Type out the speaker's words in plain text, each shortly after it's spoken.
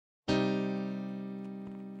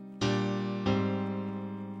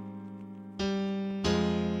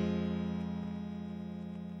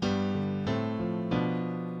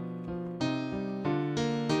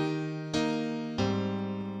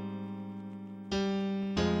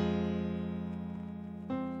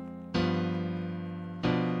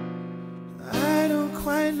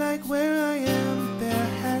like where I am, there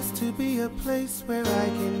has to be a place where I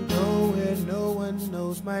can go where no one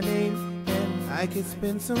knows my name, and I can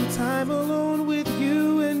spend some time alone with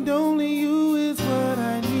you, and only you is what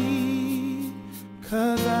I need.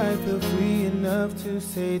 'Cause I feel free enough to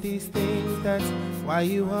say these things. That's why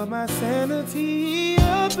you are my sanity.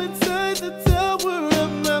 Up inside the tower of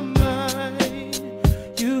my mind,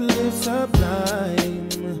 you live sublime,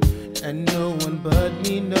 and no one but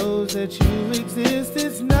me knows that you exist.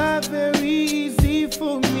 It's not very easy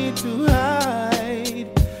for me to hide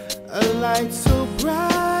a light so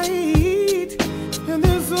bright, and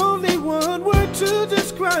there's only one word to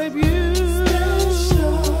describe you.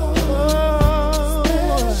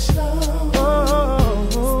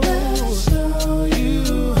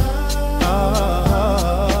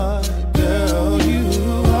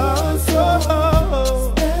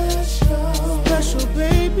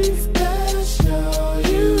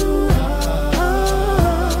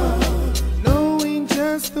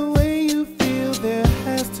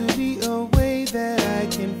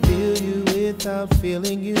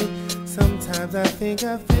 Feeling you, sometimes I think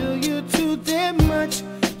I feel you too damn much.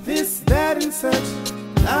 This, that, and such.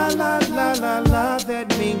 La la la la la, that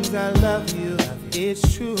means I love you. It's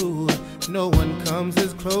true. No one comes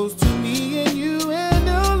as close to me and you, and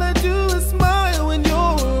all I do is smile when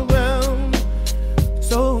you're around.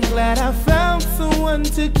 So glad I found someone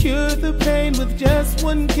to cure the pain with just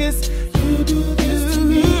one kiss. You do this to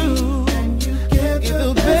me, and you get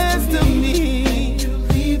the best of me.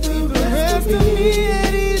 To me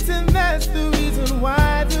it is, and that's the reason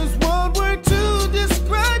why there's one word to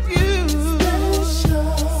describe you.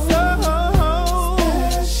 Special, special,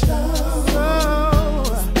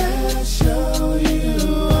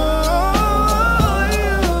 you are.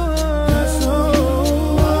 You're so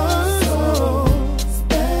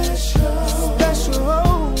special, special,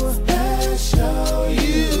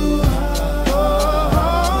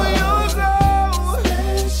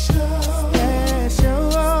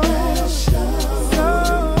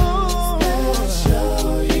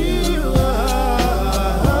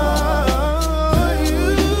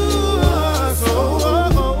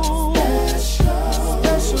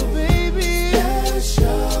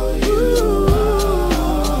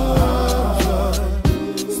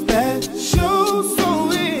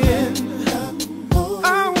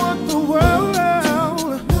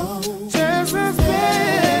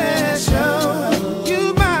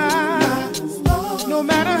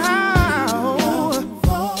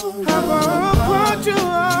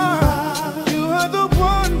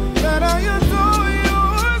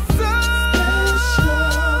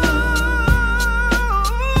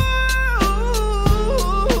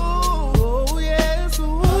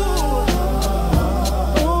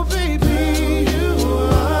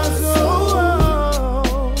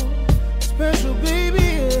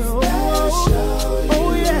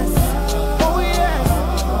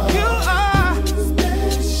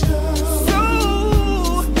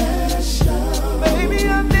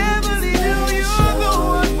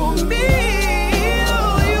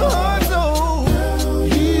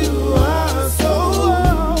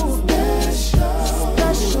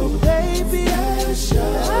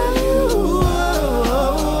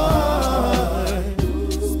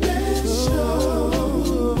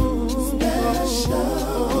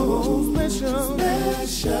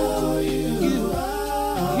 you are.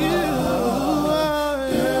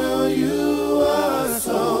 You're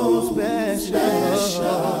so special.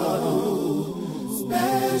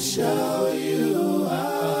 Special, you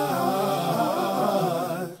are.